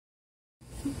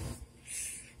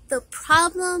The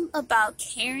problem about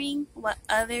caring what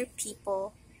other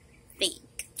people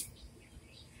think.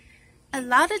 A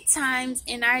lot of times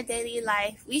in our daily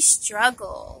life, we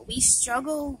struggle. We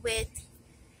struggle with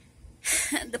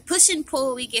the push and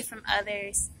pull we get from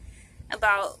others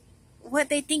about what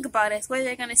they think about us, what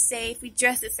they're going to say if we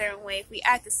dress a certain way, if we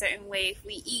act a certain way, if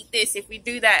we eat this, if we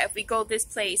do that, if we go this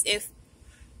place, if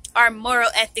our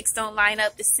moral ethics don't line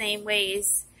up the same way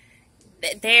as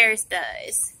theirs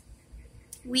does.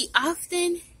 We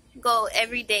often go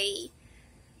every day,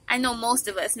 I know most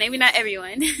of us, maybe not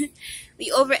everyone,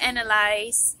 we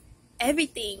overanalyze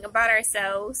everything about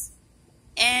ourselves,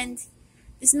 and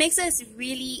this makes us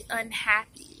really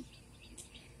unhappy.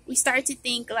 We start to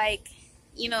think like,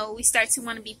 we start to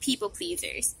want to be people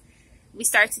pleasers. We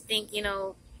start to think,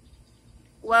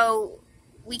 well,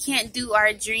 we can't do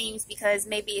our dreams because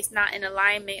maybe it's not in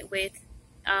alignment with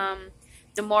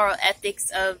the moral ethics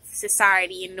of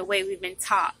society and the way we've been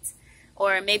taught.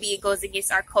 Or maybe it goes against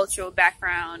our cultural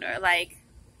background, or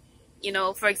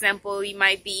for example, you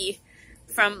might be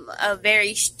from a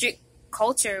very strict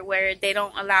culture where they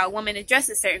don't allow women to dress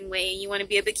a certain way and you want to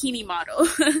be a bikini model.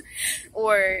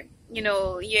 Or,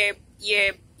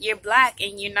 you're black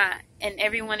and you're not, and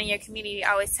everyone in your community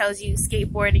always tells you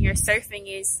skateboarding or surfing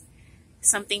is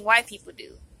something white people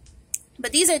do.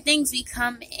 But these are things we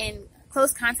come in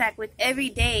close contact with every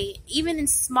day, even in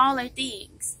smaller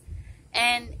things.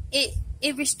 And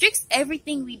it restricts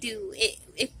everything we do.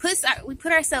 We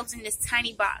put ourselves in this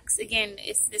tiny box. Again,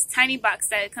 it's this tiny box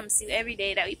that it comes to every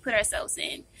day that we put ourselves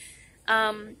in.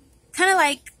 Kind of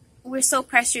like we're so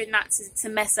pressured not to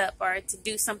mess up or to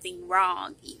do something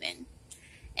wrong even.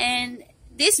 And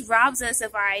this robs us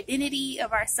of our identity,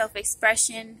 of our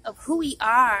self-expression, of who we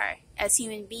are as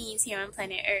human beings here on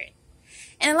planet Earth.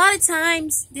 And a lot of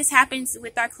times this happens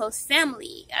with our close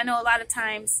family. I know a lot of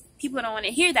times people don't want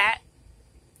to hear that.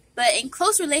 But in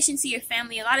close relation to your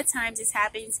family, a lot of times this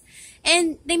happens,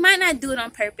 and they might not do it on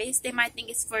purpose. They might think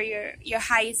it's for your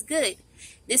highest good.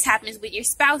 This happens with your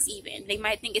spouse even. They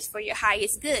might think it's for your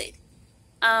highest good.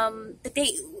 But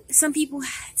some people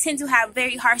tend to have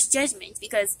very harsh judgments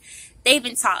because they've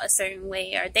been taught a certain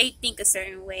way, or they think a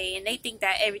certain way, and they think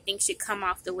that everything should come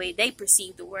off the way they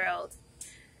perceive the world.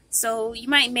 So you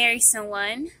might marry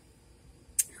someone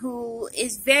who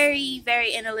is very,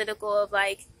 very analytical of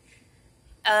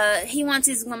he wants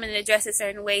his woman to dress a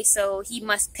certain way, so he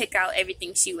must pick out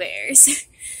everything she wears.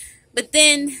 But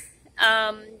then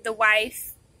the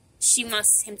wife, she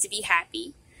wants him to be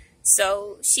happy,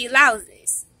 so she allows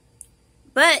this.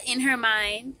 But in her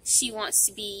mind, she wants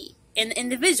to be an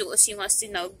individual. She wants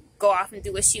to, go off and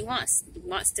do what she wants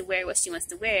to wear what she wants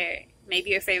to wear.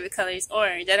 Maybe her favorite color is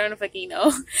orange. I don't fucking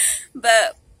know.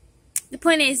 But the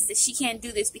point is that she can't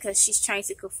do this because she's trying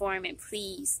to conform and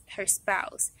please her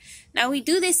spouse. Now, we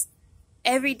do this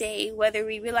every day, whether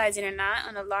we realize it or not,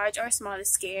 on a large or smaller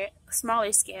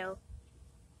scale.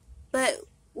 But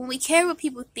when we care what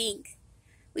people think,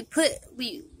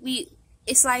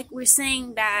 it's like we're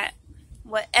saying that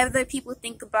what other people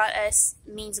think about us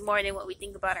means more than what we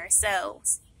think about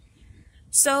ourselves.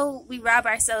 So we rob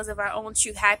ourselves of our own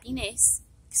true happiness.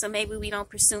 So maybe we don't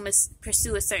pursue a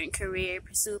certain career,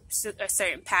 pursue a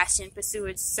certain passion, pursue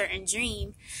a certain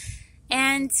dream,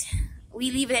 and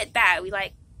we leave it at that.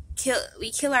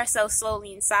 We kill ourselves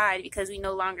slowly inside because we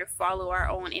no longer follow our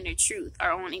own inner truth,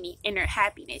 our own inner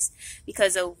happiness,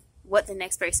 because of what the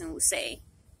next person will say.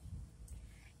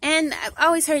 And I've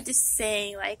always heard this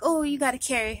saying, oh, you gotta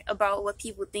care about what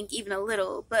people think even a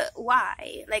little. But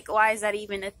why? Why is that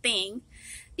even a thing?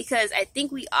 Because I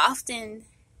think we often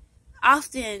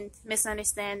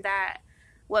misunderstand that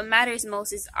what matters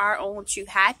most is our own true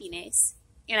happiness.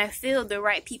 And I feel the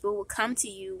right people will come to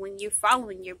you when you're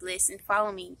following your bliss and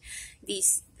following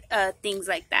these things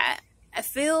like that. I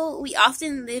feel we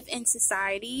often live in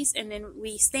societies and then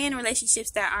we stay in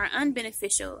relationships that are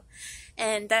unbeneficial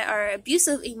and that are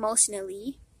abusive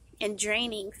emotionally and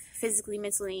draining physically,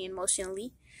 mentally, and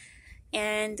emotionally.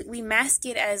 And we mask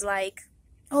it as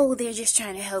oh, they're just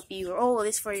trying to help you, or oh,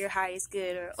 it's for your highest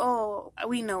good, or oh,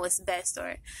 we know what's best,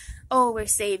 or oh, we're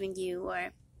saving you,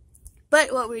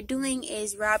 but what we're doing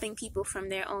is robbing people from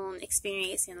their own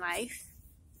experience in life.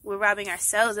 We're robbing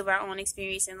ourselves of our own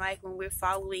experience in life when we're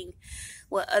following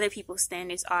what other people's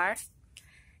standards are.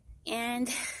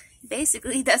 And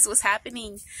basically that's what's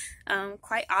happening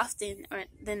quite often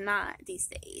than not these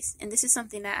days. And this is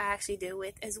something that I actually deal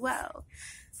with as well.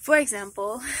 For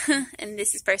example, and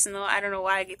this is personal, I don't know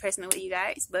why I get personal with you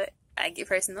guys, but I get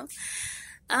personal.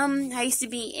 I used to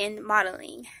be in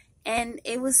modeling, and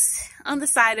it was on the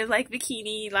side of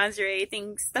bikini, lingerie,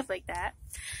 things, stuff like that.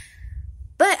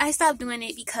 But I stopped doing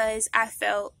it because I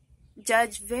felt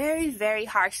judged very, very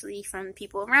harshly from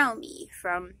people around me,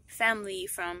 from family,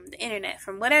 from the internet,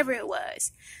 from whatever it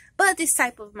was. But this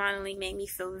type of modeling made me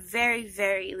feel very,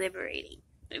 very liberating.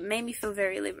 It made me feel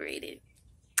very liberated.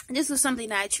 This was something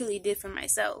that I truly did for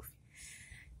myself.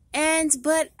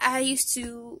 But I used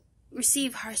to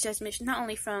receive harsh judgment not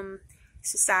only from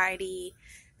society,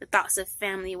 the thoughts of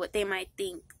family, what they might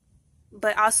think,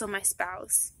 but also my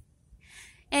spouse.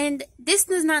 And this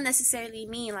does not necessarily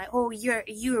mean like, oh,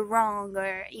 you're wrong,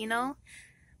 or, you know,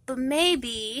 but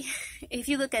maybe if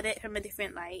you look at it from a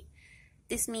different light,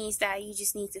 this means that you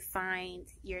just need to find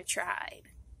your tribe,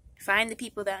 find the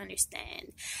people that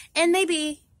understand. And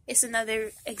maybe it's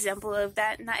another example of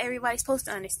that not everybody's supposed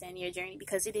to understand your journey,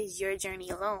 because it is your journey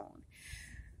alone.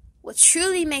 What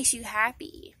truly makes you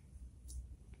happy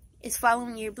is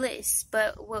following your bliss,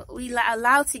 but what we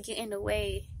allow to get in the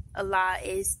way a lot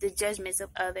is the judgments of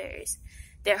others,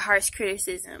 their harsh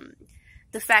criticism,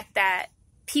 the fact that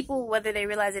people, whether they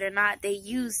realize it or not, they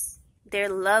use their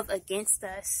love against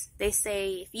us. They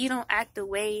say, if you don't act the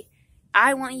way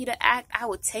I want you to act, I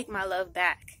will take my love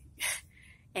back.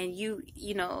 And you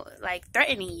know, like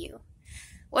threatening you,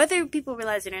 whether people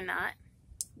realize it or not.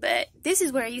 But this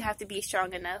is where you have to be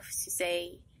strong enough to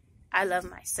say, I love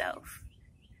myself.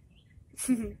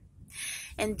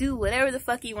 And do whatever the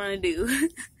fuck you want to do.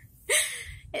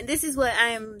 And this is what I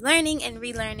am learning and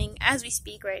relearning as we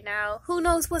speak right now. Who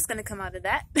knows what's going to come out of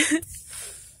that?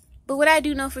 But what I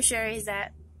do know for sure is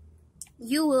that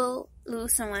you will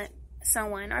lose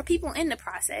someone or people in the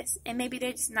process, and maybe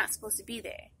they're just not supposed to be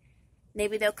there.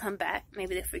 Maybe they'll come back.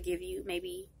 Maybe they'll forgive you.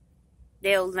 Maybe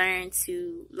they'll learn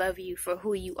to love you for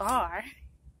who you are.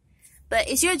 But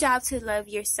it's your job to love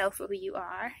yourself for who you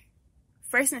are,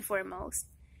 first and foremost.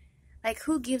 Like,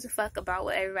 who gives a fuck about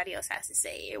what everybody else has to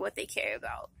say, or what they care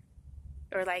about,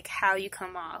 or like how you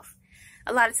come off?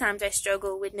 A lot of times I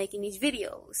struggle with making these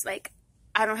videos. Like,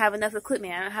 I don't have enough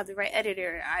equipment, I don't have the right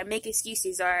editor, I make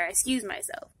excuses, or I excuse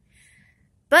myself.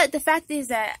 But the fact is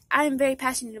that I'm very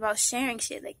passionate about sharing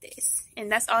shit like this,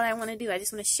 and that's all I want to do. I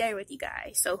just want to share with you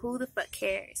guys. So who the fuck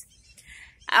cares?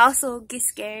 I also get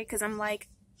scared because I'm like,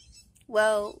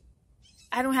 well,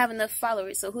 I don't have enough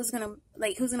followers, so who's gonna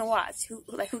watch?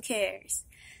 Who cares?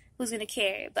 Who's gonna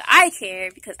care? But I care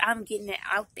because I'm getting it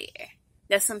out there.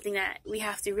 That's something that we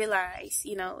have to realize,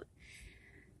 you know.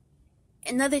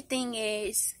 Another thing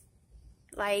is,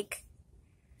 like,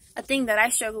 a thing that I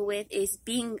struggle with is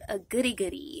being a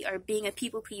goody-goody, or being a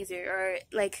people pleaser, or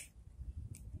like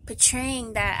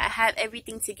portraying that I have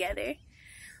everything together,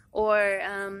 or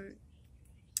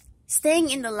staying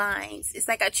in the lines. It's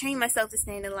like I train myself to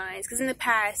stay in the lines, because in the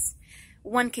past,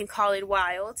 one can call it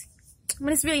wild,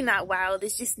 but it's really not wild.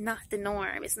 It's just not the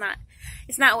norm. It's not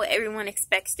what everyone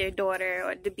expects their daughter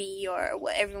or to be, or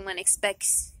what everyone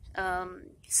expects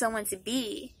someone to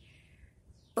be.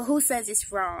 But who says it's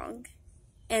wrong?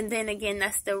 And then again,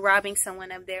 that's the robbing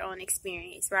someone of their own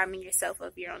experience, robbing yourself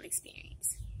of your own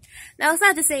experience. Now, it's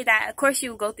not to say that, of course, you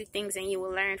will go through things and you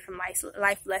will learn from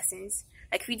life lessons.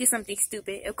 Like, if you do something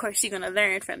stupid, of course, you're going to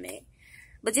learn from it.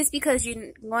 But just because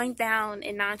you're going down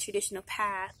a non-traditional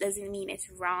path doesn't mean it's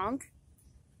wrong.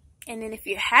 And then if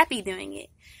you're happy doing it,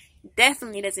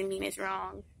 definitely doesn't mean it's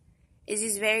wrong. It's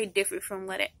just very different from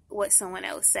what someone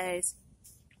else says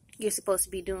you're supposed to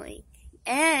be doing.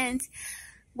 And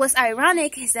what's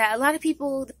ironic is that a lot of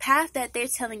people, the path that they're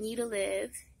telling you to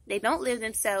live, they don't live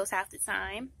themselves half the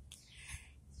time.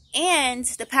 And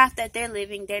the path that they're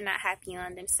living, they're not happy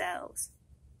on themselves.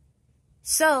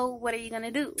 So, what are you going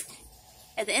to do?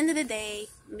 At the end of the day,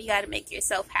 you got to make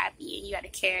yourself happy, and you got to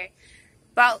care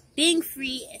about being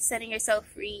free and setting yourself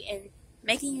free and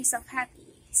making yourself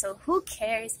happy. So, who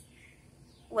cares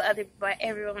what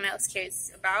everyone else cares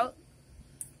about?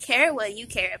 Care what you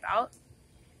care about.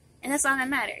 And that's all that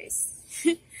matters.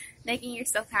 Making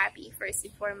yourself happy first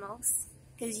and foremost.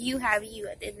 Because you have you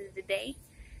at the end of the day.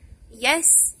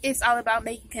 Yes, it's all about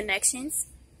making connections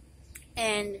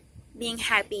and being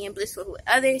happy and blissful with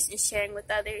others and sharing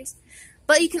with others.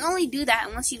 But you can only do that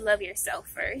unless you love yourself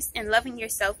first. And loving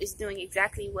yourself is doing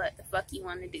exactly what the fuck you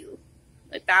want to do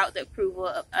without the approval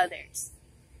of others.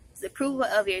 It's the approval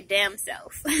of your damn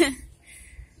self.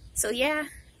 So yeah,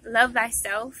 love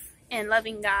thyself. And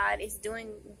loving God is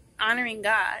honoring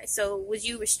God. So would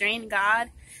you restrain God?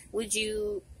 Would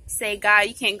you say, God,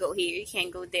 you can't go here, you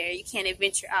can't go there, you can't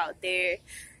adventure out there,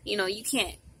 you know, you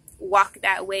can't walk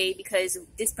that way because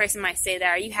this person might say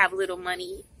that, or you have little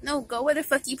money? No, go where the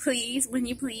fuck you please, when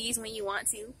you want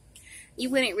to. You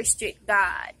wouldn't restrict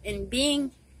God. And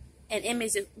being an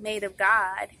image made of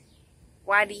God,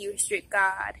 why do you restrict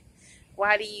God?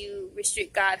 Why do you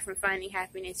restrict God from finding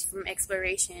happiness, from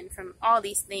exploration, from all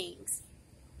these things?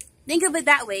 Think of it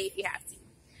that way if you have to.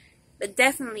 But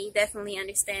definitely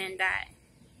understand that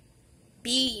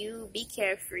be you, be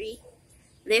carefree,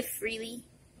 live freely,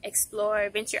 explore,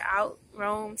 venture out,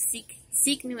 roam,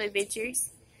 seek new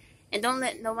adventures, and don't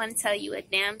let no one tell you a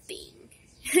damn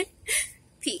thing.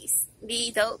 Peace.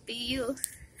 Be dope, be you.